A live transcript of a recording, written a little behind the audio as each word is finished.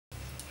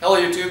Hello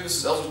YouTube, this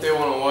is Elsworth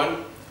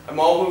 101. I'm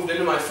all moved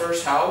into my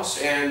first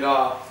house and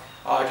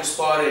I just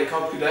bought a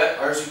Cub Cadet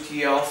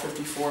RZTL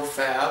 54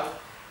 Fab.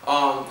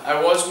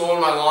 I was mowing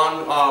my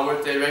lawn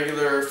with a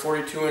regular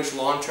 42-inch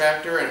lawn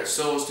tractor and it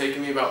still was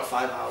taking me about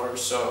 5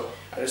 hours, so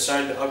I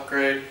decided to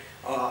upgrade.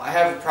 I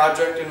have a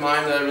project in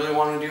mind that I really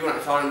want to do and I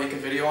thought I'd make a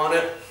video on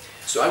it.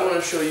 So I want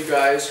to show you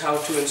guys how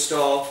to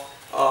install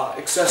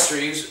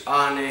accessories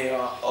on a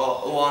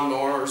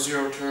lawnmower or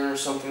zero turn or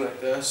something like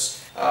this.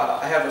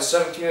 I have a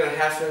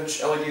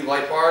 17.5-inch LED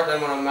light bar that I'm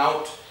going to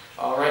mount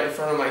right in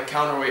front of my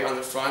counterweight on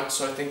the front,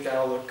 so I think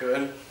that'll look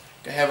good.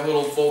 I have a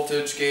little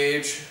voltage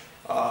gauge.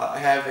 I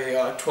have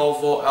a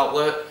 12-volt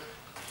outlet.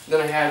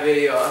 Then I have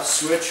a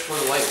switch for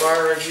the light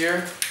bar right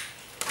here.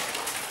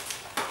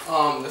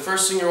 The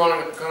first thing you're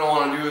going to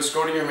want to do is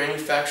go to your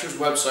manufacturer's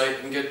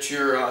website and get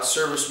your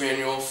service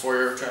manual for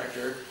your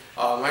tractor.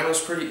 Mine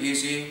was pretty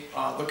easy.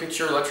 Look at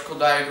your electrical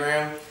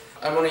diagram.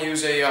 I'm going to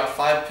use a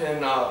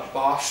 5-pin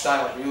Bosch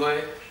style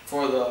relay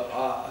for the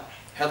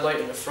headlight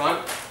in the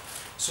front.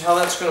 So how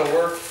that's going to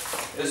work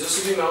is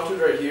this will be mounted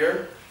right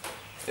here,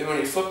 and when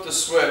you flip the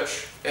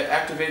switch, it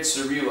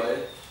activates the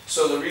relay.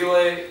 So the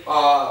relay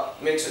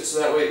makes it so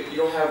that way you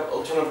don't have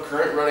a ton of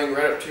current running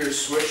right up to your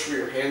switch where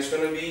your hand's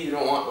going to be. You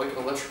don't want like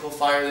an electrical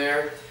fire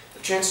there. The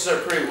chances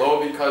are pretty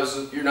low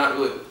because you're not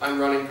really. I'm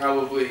running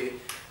probably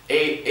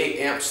 8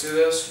 amps through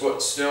this,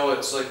 but still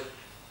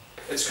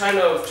it's kind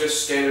of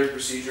just standard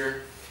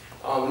procedure.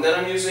 And then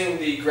I'm using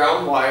the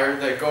ground wire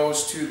that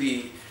goes to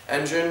the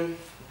engine,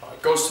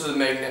 goes to the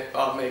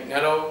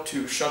magneto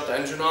to shut the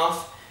engine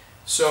off.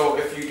 So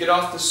if you get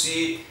off the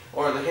seat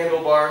or the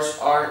handlebars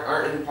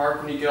aren't in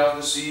park when you get off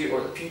the seat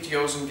or the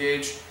PTO's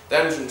engaged, the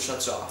engine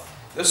shuts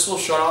off. This will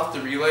shut off the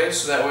relay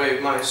so that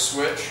way my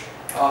switch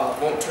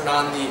won't turn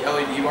on the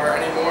LED bar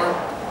anymore.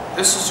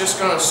 This is just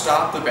going to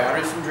stop the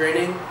battery from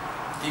draining.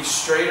 The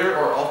stator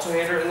or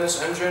alternator in this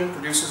engine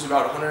produces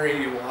about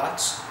 180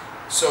 watts,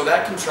 so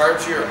that can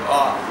charge your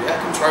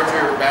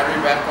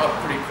battery back up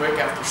pretty quick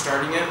after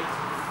starting it.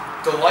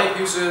 The light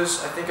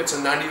uses, I think it's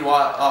a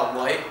 90-watt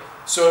light,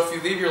 so if you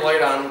leave your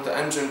light on with the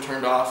engine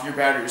turned off, your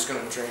battery is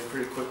going to drain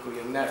pretty quickly,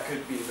 and that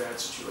could be a bad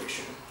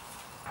situation.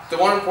 The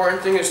one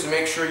important thing is to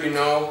make sure you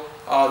know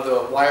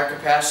the wire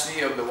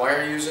capacity of the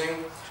wire you're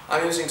using.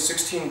 I'm using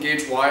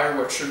 16-gauge wire,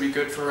 which should be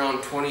good for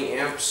around 20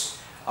 amps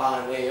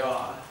on a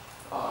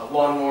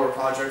lawnmower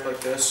project like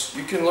this.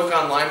 You can look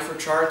online for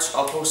charts.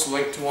 I'll post a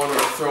link to one or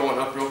throw one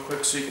up real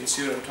quick so you can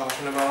see what I'm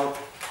talking about.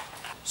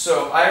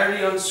 So I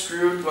already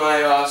unscrewed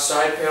my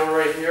side panel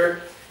right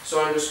here,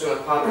 so I'm just going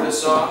to pop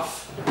this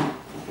off.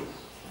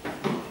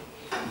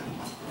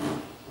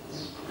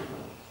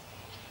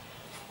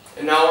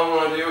 And now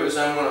what I'm going to do is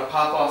I'm going to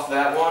pop off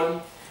that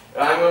one.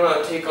 And I'm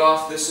going to take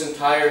off this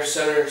entire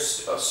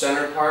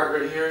center part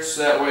right here,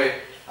 so that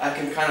way I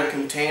can kind of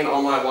contain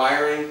all my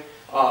wiring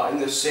in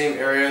the same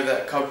area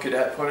that Cub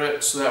Cadet put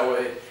it, so that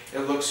way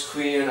it looks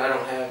clean and I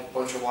don't have a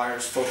bunch of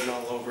wires floating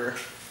all over.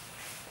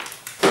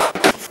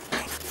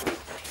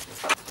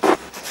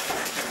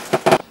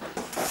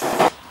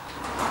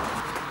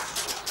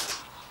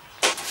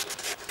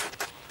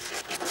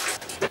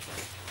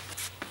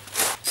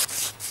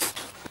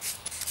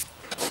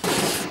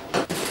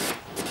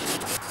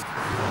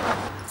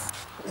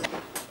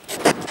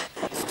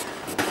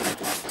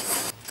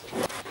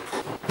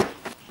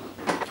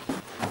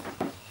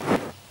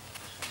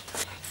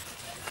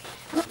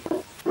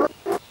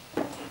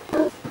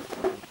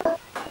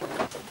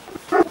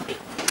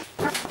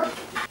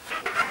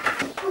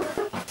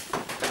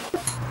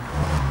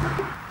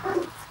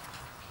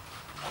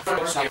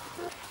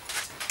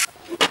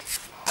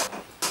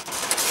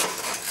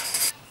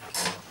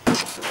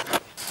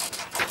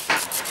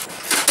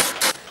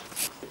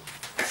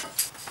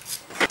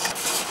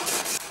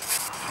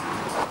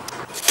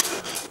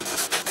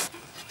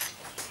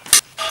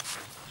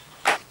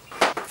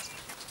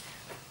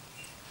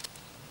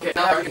 Okay,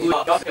 now I can move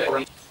up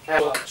it.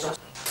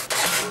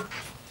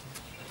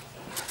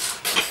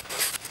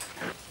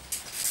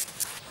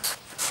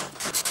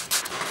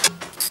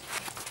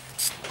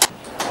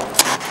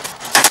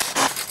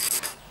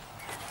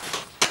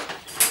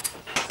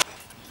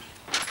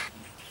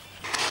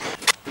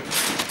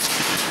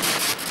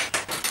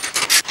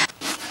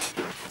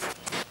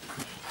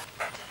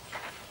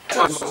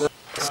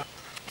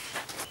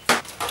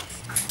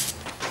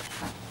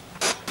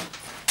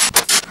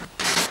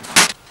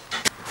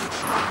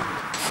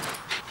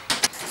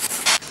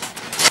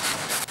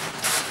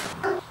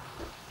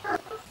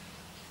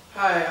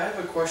 Hi, I have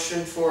a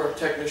question for a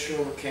technician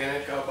or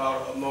mechanic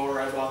about a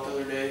mower I bought the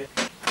other day.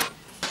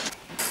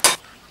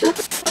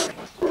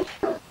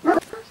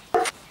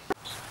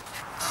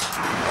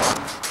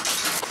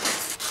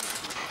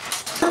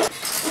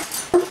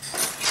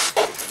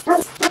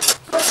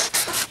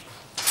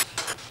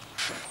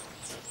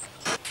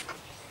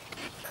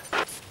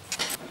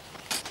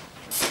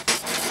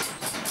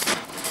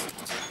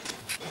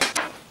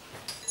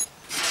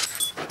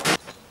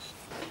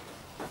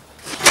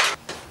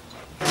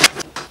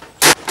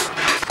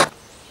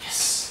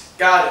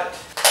 Got it.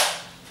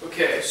 Okay.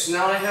 Okay, so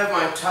now I have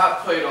my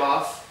top plate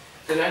off.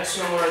 The next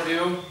thing I want to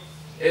do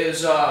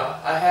is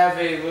I have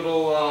a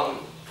little,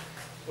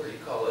 what do you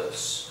call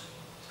this?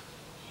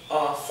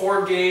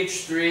 4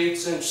 gauge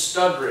 3/8 inch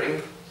stud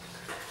ring.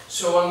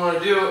 So what I'm going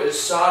to do is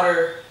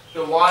solder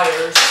the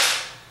wires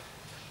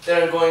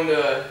that I'm going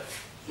to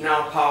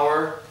now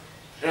power,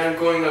 and I'm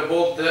going to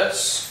bolt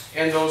this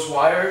and those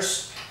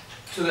wires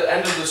to the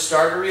end of the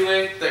starter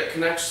relay that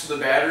connects to the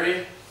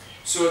battery.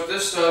 So what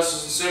this does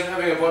is, instead of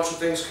having a bunch of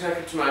things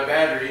connected to my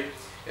battery,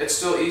 it's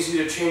still easy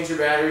to change the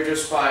battery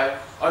just by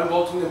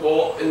unbolting the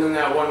bolt, and then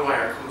that one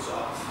wire comes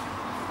off.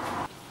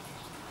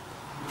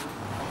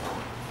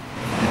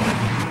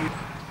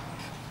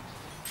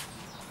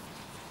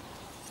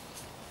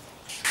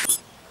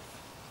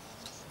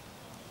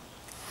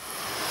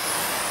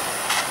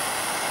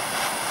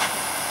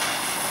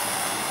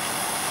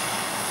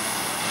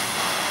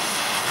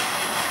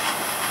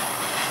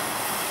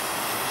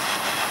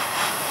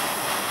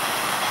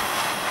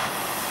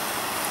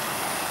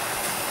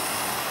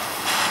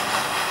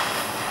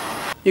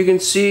 You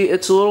can see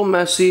it's a little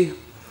messy,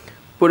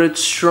 but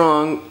it's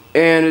strong,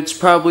 and it's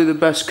probably the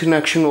best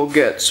connection we'll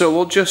get. So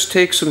we'll just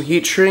take some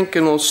heat shrink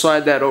and we'll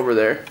slide that over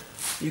there.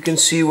 You can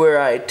see where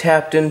I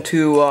tapped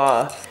into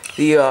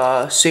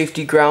the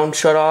safety ground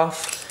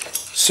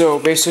shutoff. So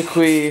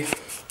basically,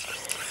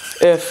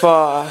 if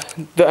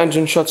the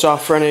engine shuts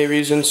off for any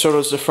reason, so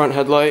does the front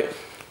headlight.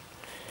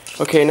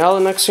 Okay, now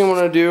the next thing I'm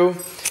going to do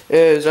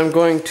is I'm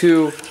going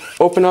to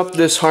open up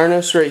this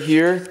harness right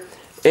here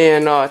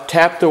and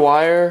tap the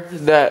wire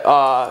that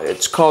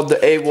it's called the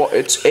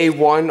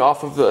A1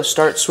 off of the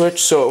start switch.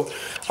 So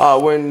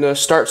when the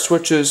start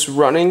switch is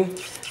running,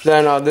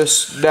 then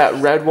that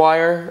red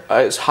wire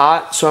is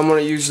hot. So I'm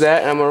going to use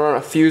that, and I'm going to run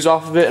a fuse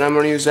off of it, and I'm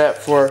going to use that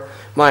for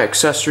my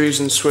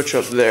accessories and switch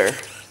up there.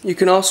 You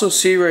can also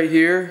see right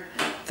here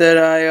that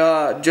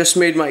I just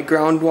made my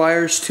ground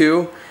wires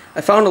too.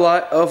 I found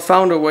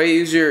a way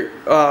easier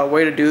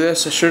way to do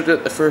this. I should have did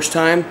it the first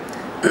time.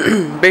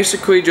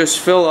 Basically, just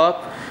fill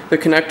up the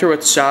connector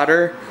with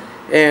solder,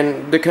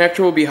 and the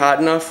connector will be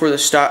hot enough where the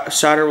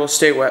solder will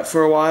stay wet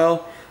for a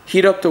while.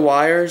 Heat up the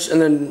wires,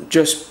 and then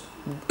just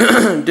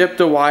dip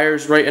the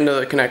wires right into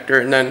the connector,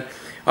 and then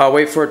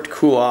wait for it to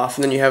cool off,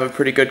 and then you have a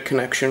pretty good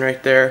connection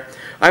right there.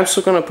 I'm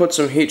still going to put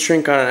some heat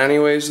shrink on it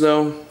anyways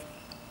though,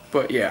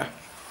 but yeah.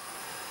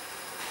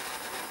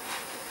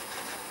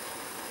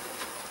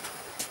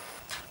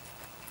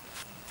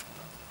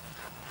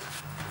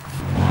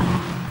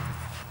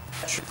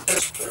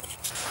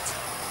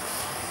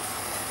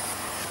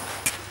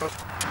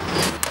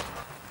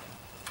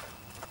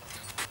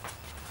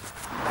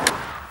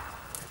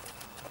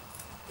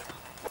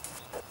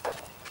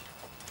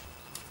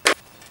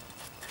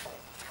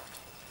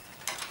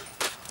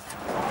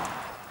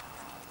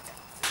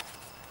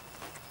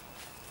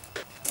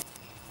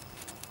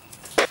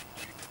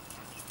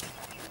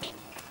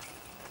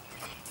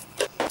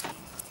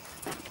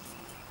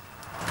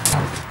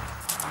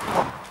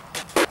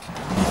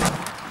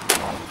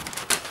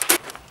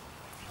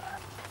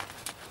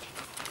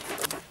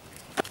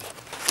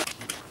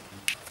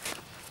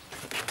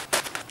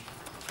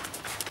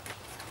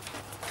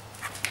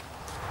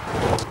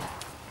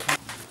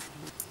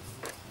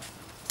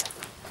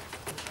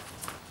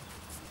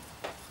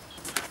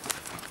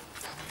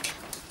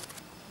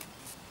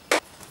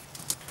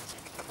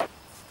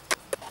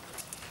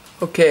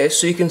 Okay,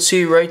 so you can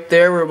see right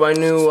there where my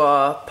new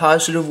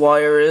positive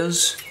wire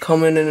is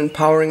coming in and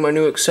powering my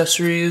new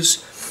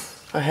accessories.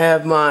 I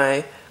have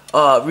my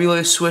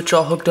relay switch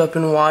all hooked up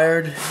and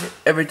wired.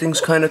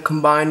 Everything's kind of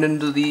combined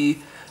into the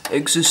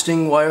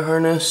existing wire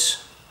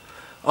harness.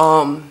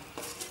 Down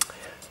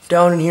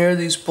in here,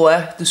 this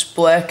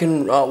black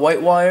and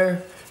white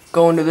wire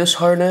go into this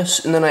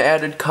harness, and then I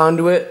added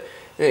conduit,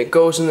 and it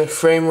goes in the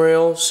frame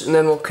rails, and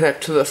then we'll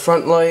connect to the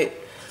front light.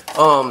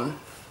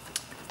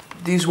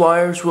 These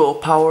wires will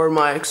power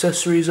my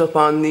accessories up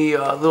on the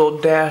little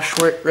dash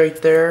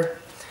right there.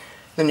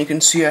 Then you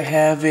can see I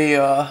have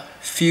a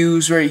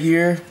fuse right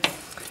here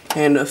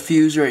and a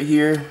fuse right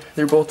here.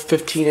 They're both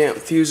 15 amp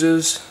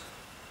fuses.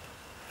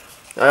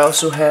 I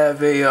also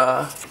have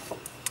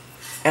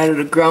added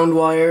a ground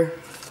wire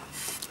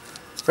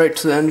right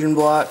to the engine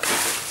block.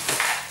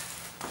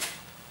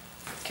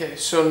 Okay,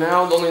 so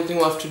now the only thing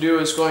left to do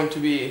is going to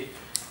be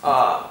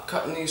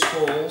cutting these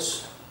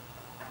holes.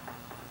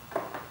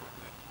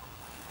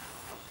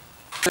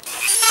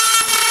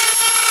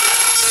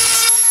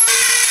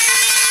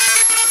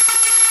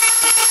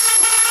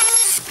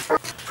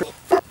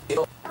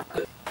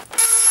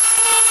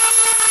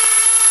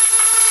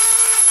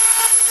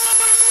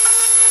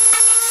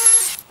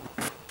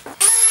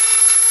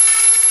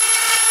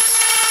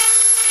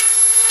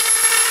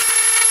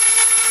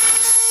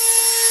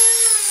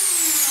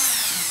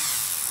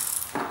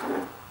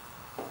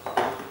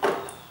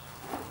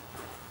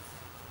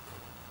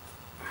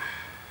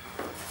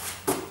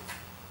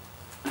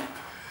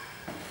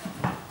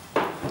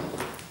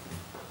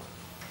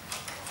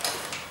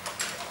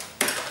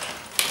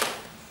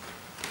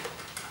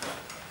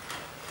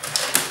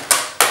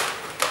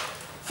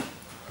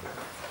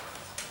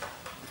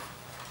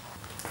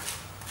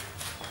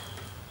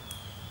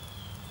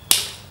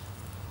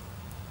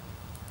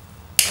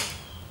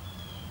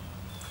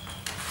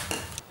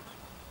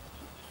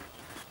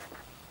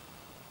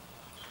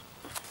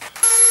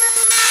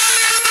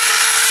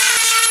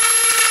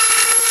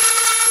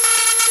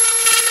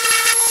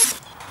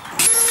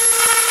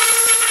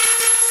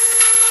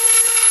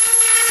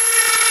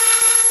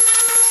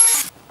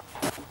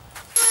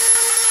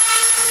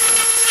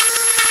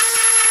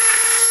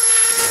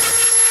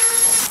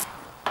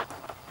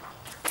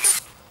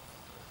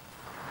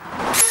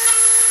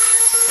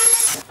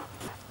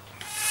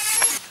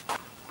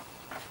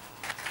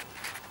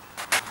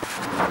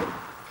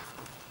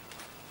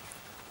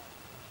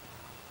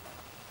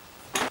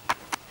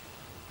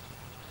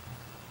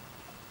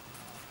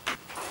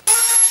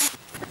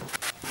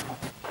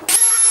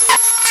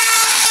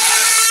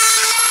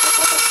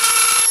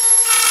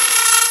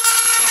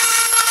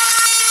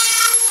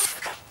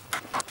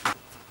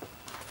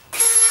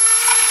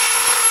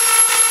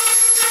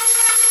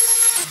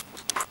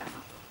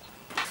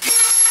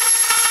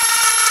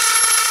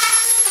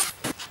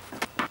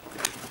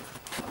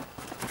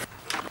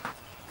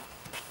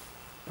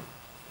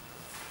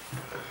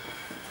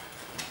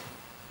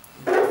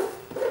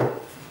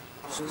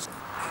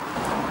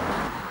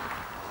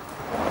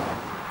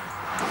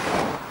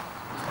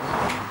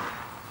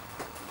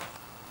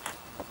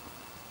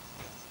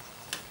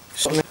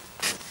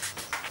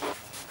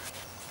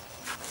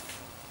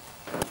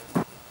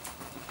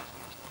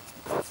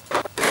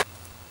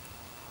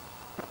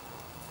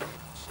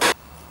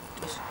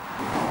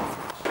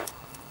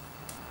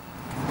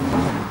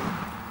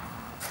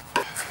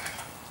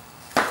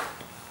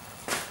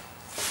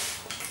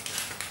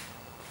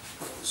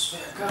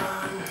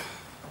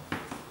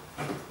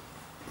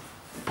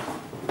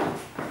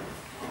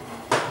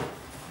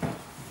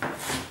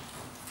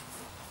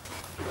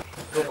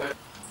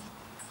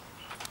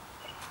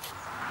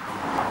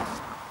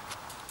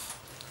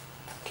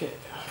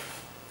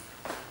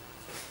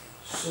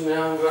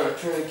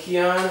 turn the key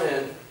on,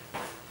 and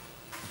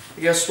I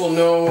guess we'll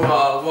know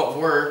what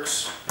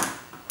works.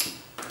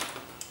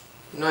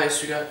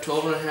 Nice, we got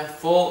 12.5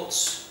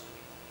 volts.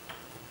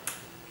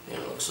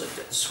 And it looks like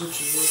that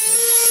switch is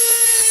working.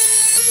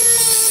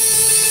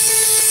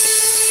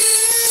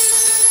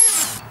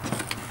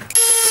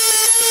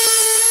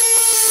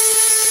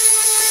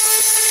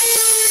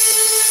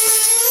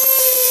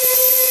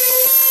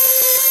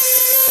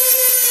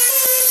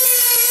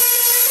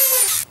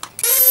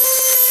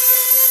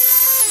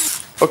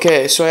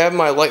 Okay, so I have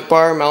my light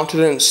bar mounted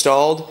and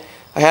installed.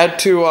 I had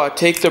to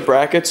take the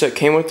brackets that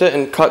came with it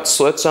and cut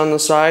slits on the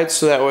side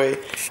so that way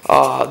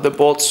the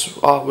bolts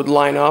would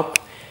line up.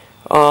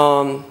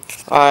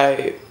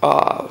 I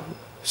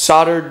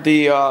soldered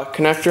the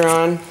connector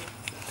on.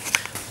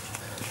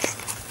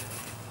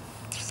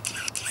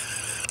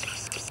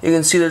 You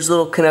can see there's a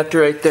little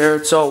connector right there.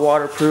 It's all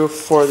waterproof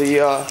for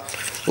the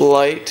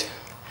light.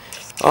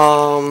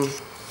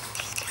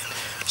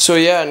 So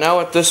yeah,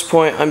 now at this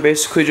point I'm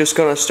basically just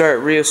going to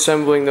start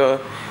reassembling the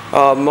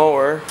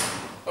mower.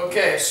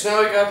 Okay, so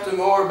now we got the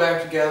mower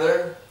back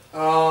together.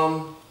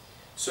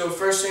 So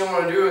first thing I'm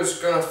going to do is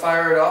going to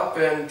fire it up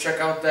and check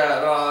out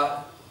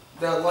that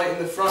light in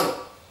the front.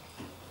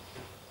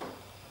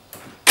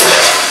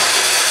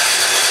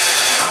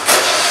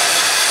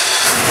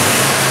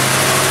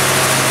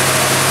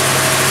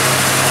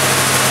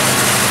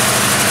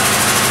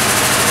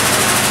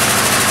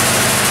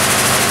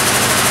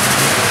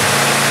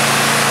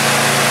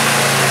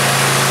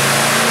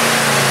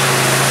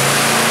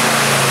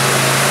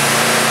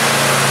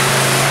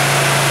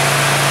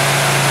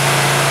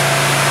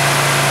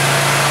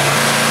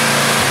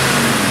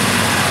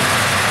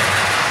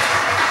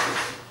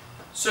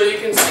 So you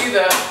can see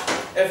that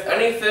if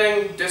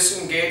anything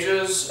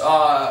disengages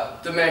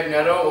the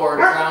magneto or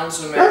grounds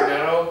the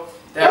magneto,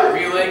 that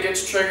relay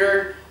gets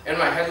triggered and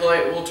my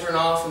headlight will turn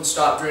off and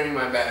stop draining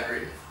my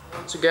battery.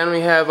 Once again,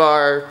 we have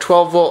our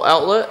 12 volt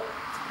outlet,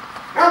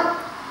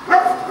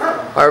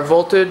 our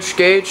voltage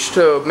gauge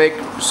to make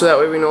so that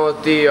way we know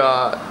what the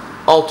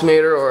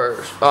alternator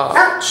or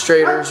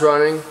stator is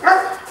running,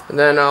 and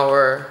then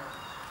our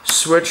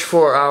switch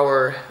for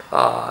our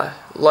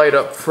light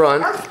up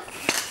front.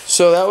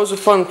 So that was a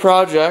fun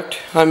project.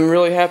 I'm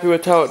really happy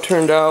with how it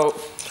turned out.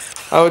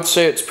 I would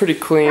say it's pretty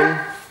clean.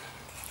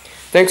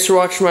 Thanks for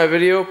watching my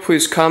video.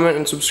 Please comment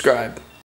and subscribe.